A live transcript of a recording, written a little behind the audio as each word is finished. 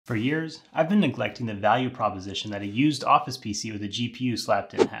For years, I've been neglecting the value proposition that a used office PC with a GPU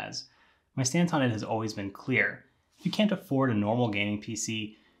slapped in has. My stance on it has always been clear. If you can't afford a normal gaming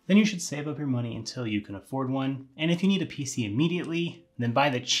PC, then you should save up your money until you can afford one. And if you need a PC immediately, then buy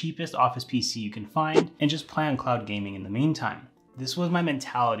the cheapest office PC you can find and just play on cloud gaming in the meantime. This was my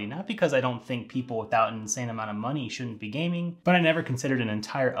mentality, not because I don't think people without an insane amount of money shouldn't be gaming, but I never considered an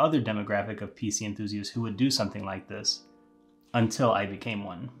entire other demographic of PC enthusiasts who would do something like this. Until I became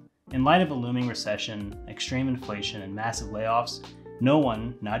one. In light of a looming recession, extreme inflation, and massive layoffs, no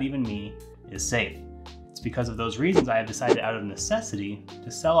one, not even me, is safe. It's because of those reasons I have decided out of necessity to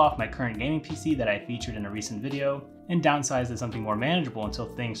sell off my current gaming PC that I featured in a recent video and downsize to something more manageable until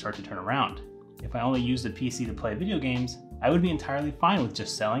things start to turn around. If I only used the PC to play video games, I would be entirely fine with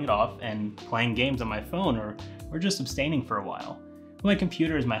just selling it off and playing games on my phone or just abstaining for a while. My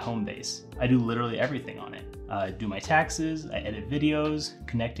computer is my home base. I do literally everything on it. I do my taxes, I edit videos,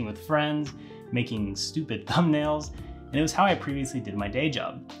 connecting with friends, making stupid thumbnails, and it was how I previously did my day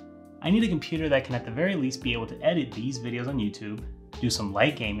job. I need a computer that can at the very least be able to edit these videos on YouTube, do some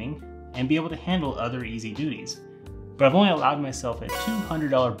light gaming, and be able to handle other easy duties. But I've only allowed myself a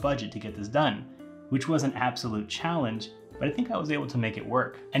 $200 budget to get this done, which was an absolute challenge, but I think I was able to make it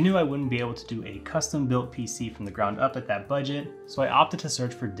work. I knew I wouldn't be able to do a custom-built PC from the ground up at that budget, so I opted to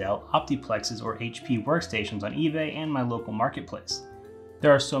search for Dell Optiplexes or HP workstations on eBay and my local marketplace.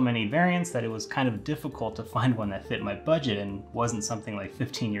 There are so many variants that it was kind of difficult to find one that fit my budget and wasn't something like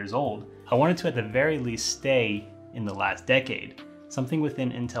 15 years old. I wanted to at the very least stay in the last decade. Something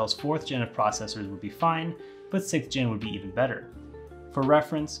within Intel's 4th gen of processors would be fine, but 6th gen would be even better. For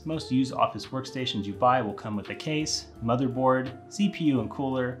reference, most used office workstations you buy will come with a case, motherboard, CPU and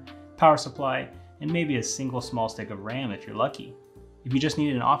cooler, power supply, and maybe a single small stick of RAM if you're lucky. If you just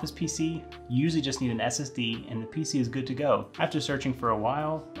need an office PC, you usually just need an SSD and the PC is good to go. After searching for a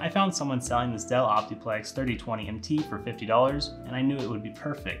while, I found someone selling this Dell Optiplex 3020 MT for $50, and I knew it would be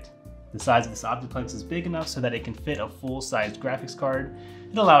perfect. The size of this Optiplex is big enough so that it can fit a full-sized graphics card.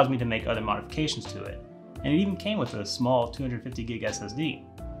 It allows me to make other modifications to it. And it even came with a small 250 gig SSD.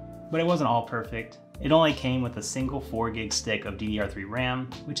 But it wasn't all perfect. It only came with a single 4 gig stick of DDR3 RAM,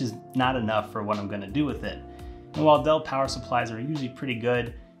 which is not enough for what I'm going to do with it. And while Dell power supplies are usually pretty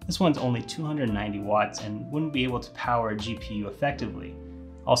good, this one's only 290 watts and wouldn't be able to power a GPU effectively.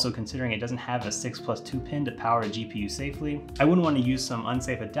 Also, considering it doesn't have a 6+2 pin to power a GPU safely, I wouldn't want to use some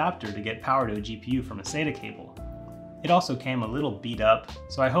unsafe adapter to get power to a GPU from a SATA cable. It also came a little beat up,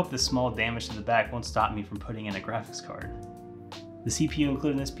 so I hope this small damage to the back won't stop me from putting in a graphics card. The CPU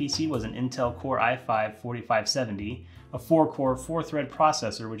included in this PC was an Intel Core i5-4570, a 4-core, 4-thread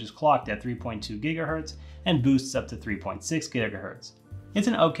processor which is clocked at 3.2 GHz and boosts up to 3.6 GHz. It's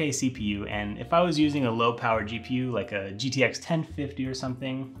an okay CPU, and if I was using a low-power GPU like a GTX 1050 or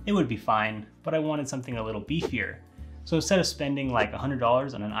something, it would be fine, but I wanted something a little beefier. So instead of spending like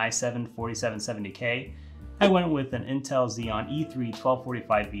 $100 on an i7-4770K, I went with an Intel Xeon E3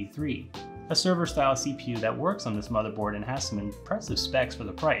 1245V3, a server-style CPU that works on this motherboard and has some impressive specs for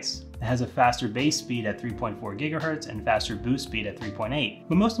the price. It has a faster base speed at 3.4 GHz and faster boost speed at 3.8,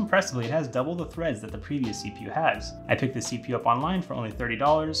 but most impressively it has double the threads that the previous CPU has. I picked the CPU up online for only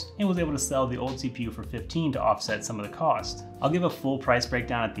 $30 and was able to sell the old CPU for $15 to offset some of the cost. I'll give a full price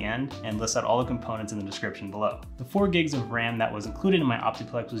breakdown at the end and list out all the components in the description below. The 4 gigs of RAM that was included in my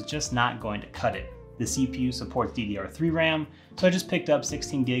Optiplex was just not going to cut it. The CPU supports DDR3 RAM, so I just picked up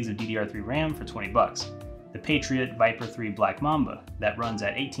 16 gigs of DDR3 RAM for $20. The Patriot Viper 3 Black Mamba that runs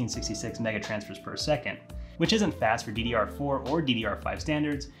at 1866 megatransfers per second, which isn't fast for DDR4 or DDR5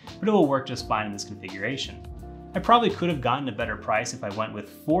 standards, but it will work just fine in this configuration. I probably could have gotten a better price if I went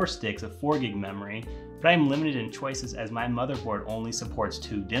with 4 sticks of 4 gig memory, but I am limited in choices as my motherboard only supports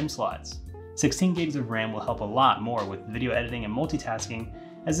 2 DIMM slots. 16 gigs of RAM will help a lot more with video editing and multitasking,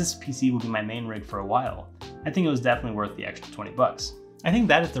 as this PC will be my main rig for a while. I think it was definitely worth the extra $20. I think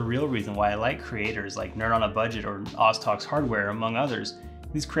that is the real reason why I like creators like Nerd on a Budget or OzTalks Hardware, among others.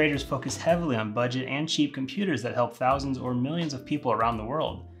 These creators focus heavily on budget and cheap computers that help thousands or millions of people around the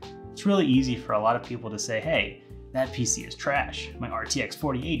world. It's really easy for a lot of people to say, hey, that PC is trash, my RTX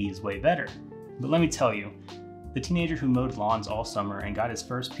 4080 is way better. But let me tell you, the teenager who mowed lawns all summer and got his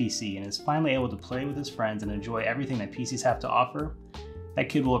first PC and is finally able to play with his friends and enjoy everything that PCs have to offer, that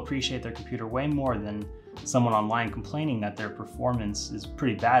kid will appreciate their computer way more than someone online complaining that their performance is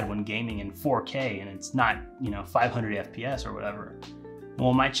pretty bad when gaming in 4K and it's not, 500 FPS or whatever. And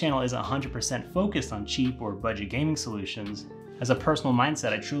while my channel isn't 100% focused on cheap or budget gaming solutions, as a personal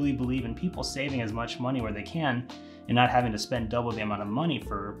mindset, I truly believe in people saving as much money where they can and not having to spend double the amount of money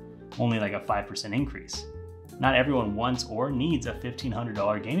for only like a 5% increase. Not everyone wants or needs a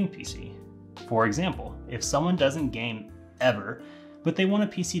 $1,500 gaming PC. For example, if someone doesn't game ever, but they want a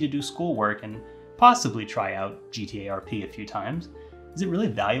PC to do schoolwork and possibly try out GTA RP a few times, is it really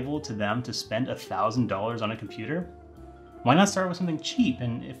valuable to them to spend $1,000 on a computer? Why not start with something cheap,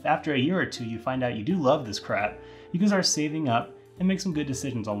 and if after a year or two you find out you do love this crap, you can start saving up and make some good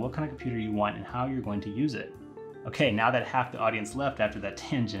decisions on what kind of computer you want and how you're going to use it. Okay, now that half the audience left after that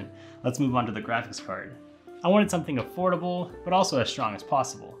tangent, let's move on to the graphics card. I wanted something affordable, but also as strong as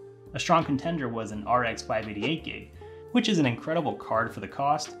possible. A strong contender was an RX 588GB, which is an incredible card for the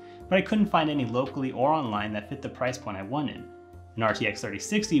cost, but I couldn't find any locally or online that fit the price point I wanted. An RTX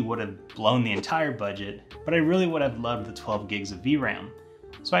 3060 would have blown the entire budget, but I really would have loved the 12 gigs of VRAM.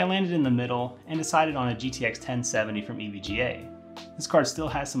 So I landed in the middle and decided on a GTX 1070 from EVGA. This card still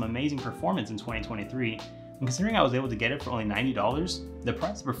has some amazing performance in 2023, and considering I was able to get it for only $90, the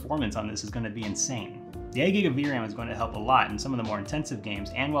price of performance on this is going to be insane. The 8 gig of VRAM is going to help a lot in some of the more intensive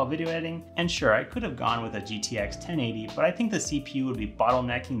games and while video editing, and sure, I could have gone with a GTX 1080, but I think the CPU would be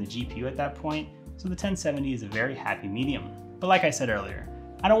bottlenecking the GPU at that point, so the 1070 is a very happy medium. But like I said earlier,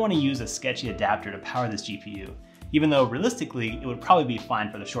 I don't want to use a sketchy adapter to power this GPU, even though realistically it would probably be fine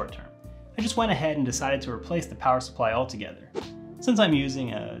for the short term. I just went ahead and decided to replace the power supply altogether. Since I'm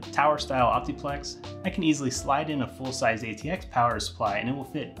using a tower-style Optiplex, I can easily slide in a full-size ATX power supply and it will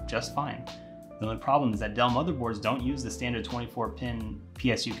fit just fine. The only problem is that Dell motherboards don't use the standard 24-pin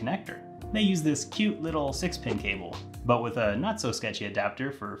PSU connector. They use this cute little 6-pin cable, but with a not-so-sketchy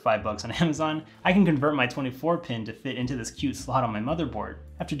adapter for $5 on Amazon, I can convert my 24-pin to fit into this cute slot on my motherboard.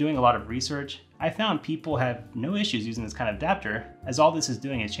 After doing a lot of research, I found people have no issues using this kind of adapter, as all this is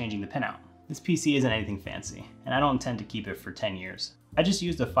doing is changing the pinout. This PC isn't anything fancy, and I don't intend to keep it for 10 years. I just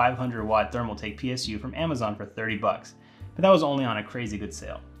used a 500-watt Thermaltake PSU from Amazon for $30, but that was only on a crazy good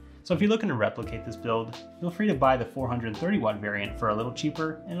sale. So if you're looking to replicate this build, feel free to buy the 430-watt variant for a little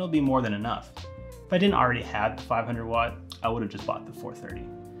cheaper, and it'll be more than enough. If I didn't already have the 500-watt, I would have just bought the 430.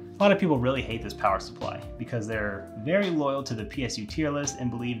 A lot of people really hate this power supply because they're very loyal to the PSU tier list and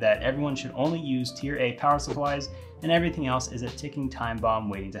believe that everyone should only use tier A power supplies and everything else is a ticking time bomb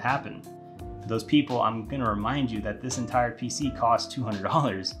waiting to happen. For those people, I'm going to remind you that this entire PC costs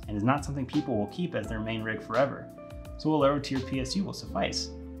 $200 and is not something people will keep as their main rig forever. So a lower tier PSU will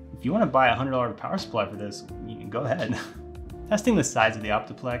suffice. If you want to buy a $100 power supply for this, you can go ahead. Testing the size of the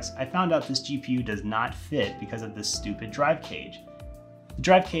Optiplex, I found out this GPU does not fit because of this stupid drive cage. The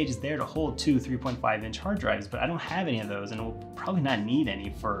drive cage is there to hold two 3.5-inch hard drives, but I don't have any of those and will probably not need any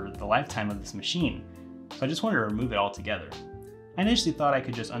for the lifetime of this machine. So I just wanted to remove it altogether. I initially thought I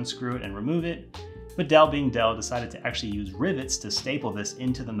could just unscrew it and remove it, but Dell being Dell decided to actually use rivets to staple this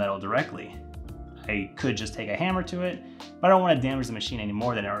into the metal directly. I could just take a hammer to it, but I don't want to damage the machine any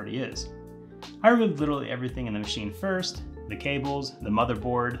more than it already is. I removed literally everything in the machine first, the cables, the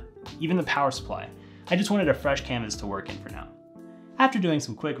motherboard, even the power supply. I just wanted a fresh canvas to work in for now. After doing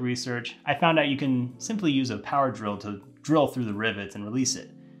some quick research, I found out you can simply use a power drill to drill through the rivets and release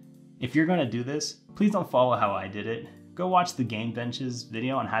it. If you're going to do this, please don't follow how I did it. Go watch the Game Bench's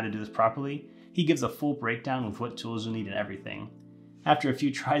video on how to do this properly. He gives a full breakdown with what tools you'll need and everything. After a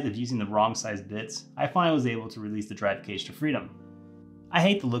few tries of using the wrong size bits, I finally was able to release the drive cage to freedom. I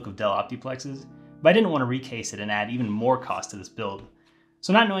hate the look of Dell Optiplexes, but I didn't want to recase it and add even more cost to this build.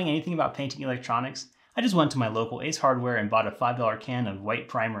 So not knowing anything about painting electronics, I just went to my local Ace Hardware and bought a $5 can of white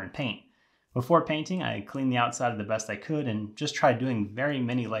primer and paint. Before painting, I cleaned the outside the best I could and just tried doing very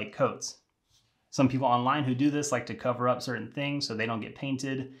many light coats. Some people online who do this like to cover up certain things so they don't get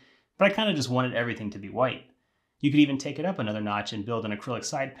painted, but I kind of just wanted everything to be white. You could even take it up another notch and build an acrylic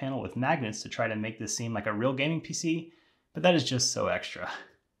side panel with magnets to try to make this seem like a real gaming PC, but that is just so extra.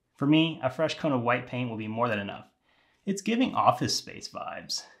 For me, a fresh coat of white paint will be more than enough. It's giving Office Space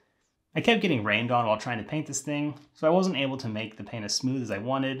vibes. I kept getting rained on while trying to paint this thing, so I wasn't able to make the paint as smooth as I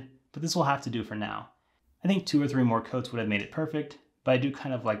wanted, but this will have to do for now. I think 2 or 3 more coats would have made it perfect, but I do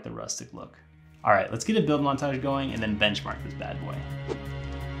kind of like the rustic look. Alright, let's get a build montage going and then benchmark this bad boy.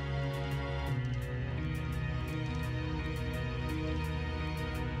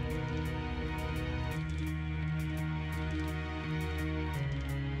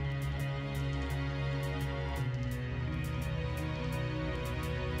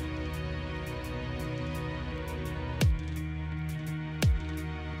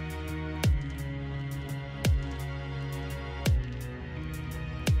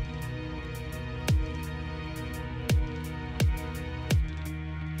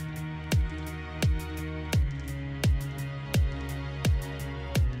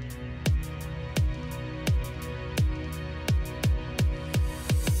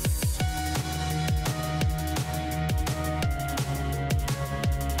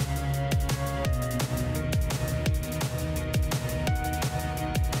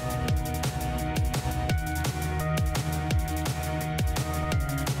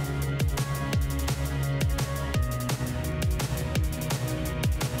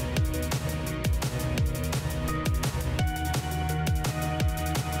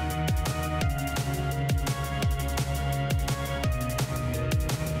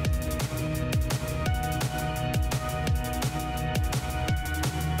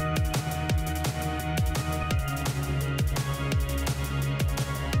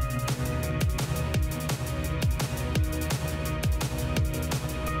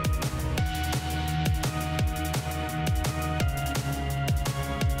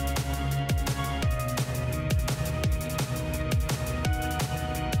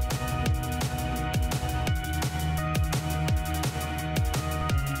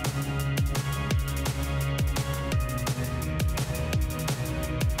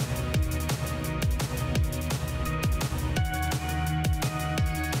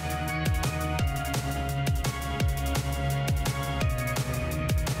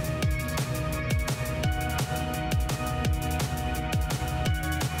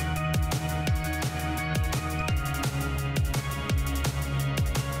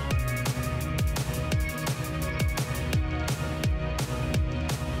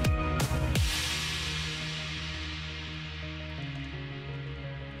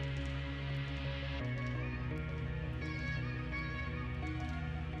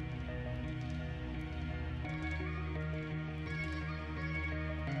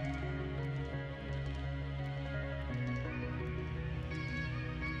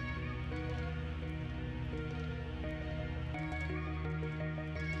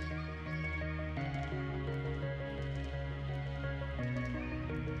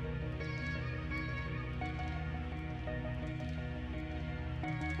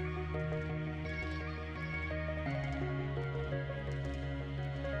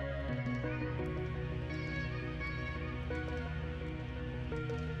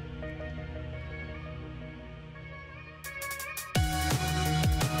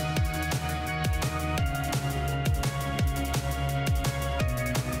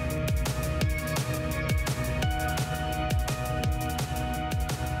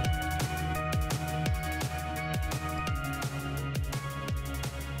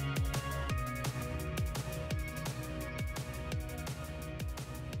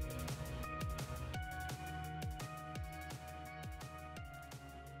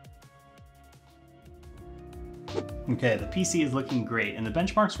 Okay, the PC is looking great, and the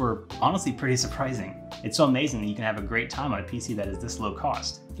benchmarks were honestly pretty surprising. It's so amazing that you can have a great time on a PC that is this low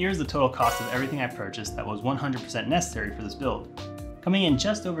cost. Here's the total cost of everything I purchased that was 100% necessary for this build, coming in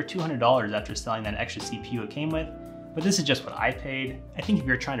just over $200 after selling that extra CPU it came with. But this is just what I paid. I think if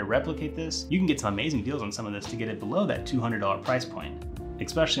you're trying to replicate this, you can get some amazing deals on some of this to get it below that $200 price point,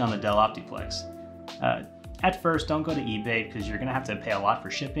 especially on the Dell Optiplex. At first, don't go to eBay because you're gonna have to pay a lot for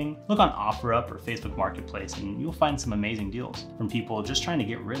shipping. Look on OfferUp or Facebook Marketplace and you'll find some amazing deals from people just trying to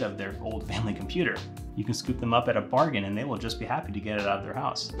get rid of their old family computer. You can scoop them up at a bargain and they will just be happy to get it out of their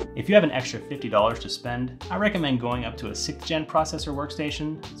house. If you have an extra $50 to spend, I recommend going up to a 6th gen processor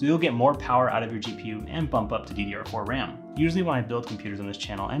workstation so you'll get more power out of your GPU and bump up to DDR4 RAM. Usually when I build computers on this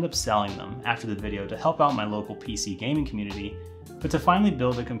channel, I end up selling them after the video to help out my local PC gaming community. But to finally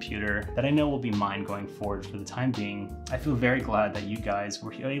build a computer that I know will be mine going forward for the time being, I feel very glad that you guys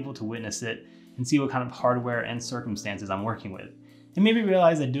were able to witness it and see what kind of hardware and circumstances I'm working with. And maybe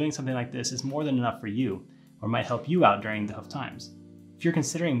realize that doing something like this is more than enough for you, or might help you out during the tough times. If you're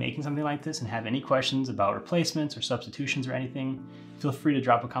considering making something like this and have any questions about replacements or substitutions or anything, feel free to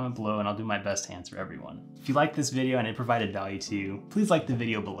drop a comment below and I'll do my best to answer everyone. If you liked this video and it provided value to you, please like the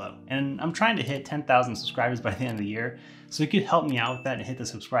video below. And I'm trying to hit 10,000 subscribers by the end of the year, so if you could help me out with that and hit the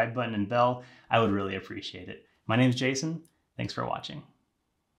subscribe button and bell, I would really appreciate it. My name is Jason, thanks for watching.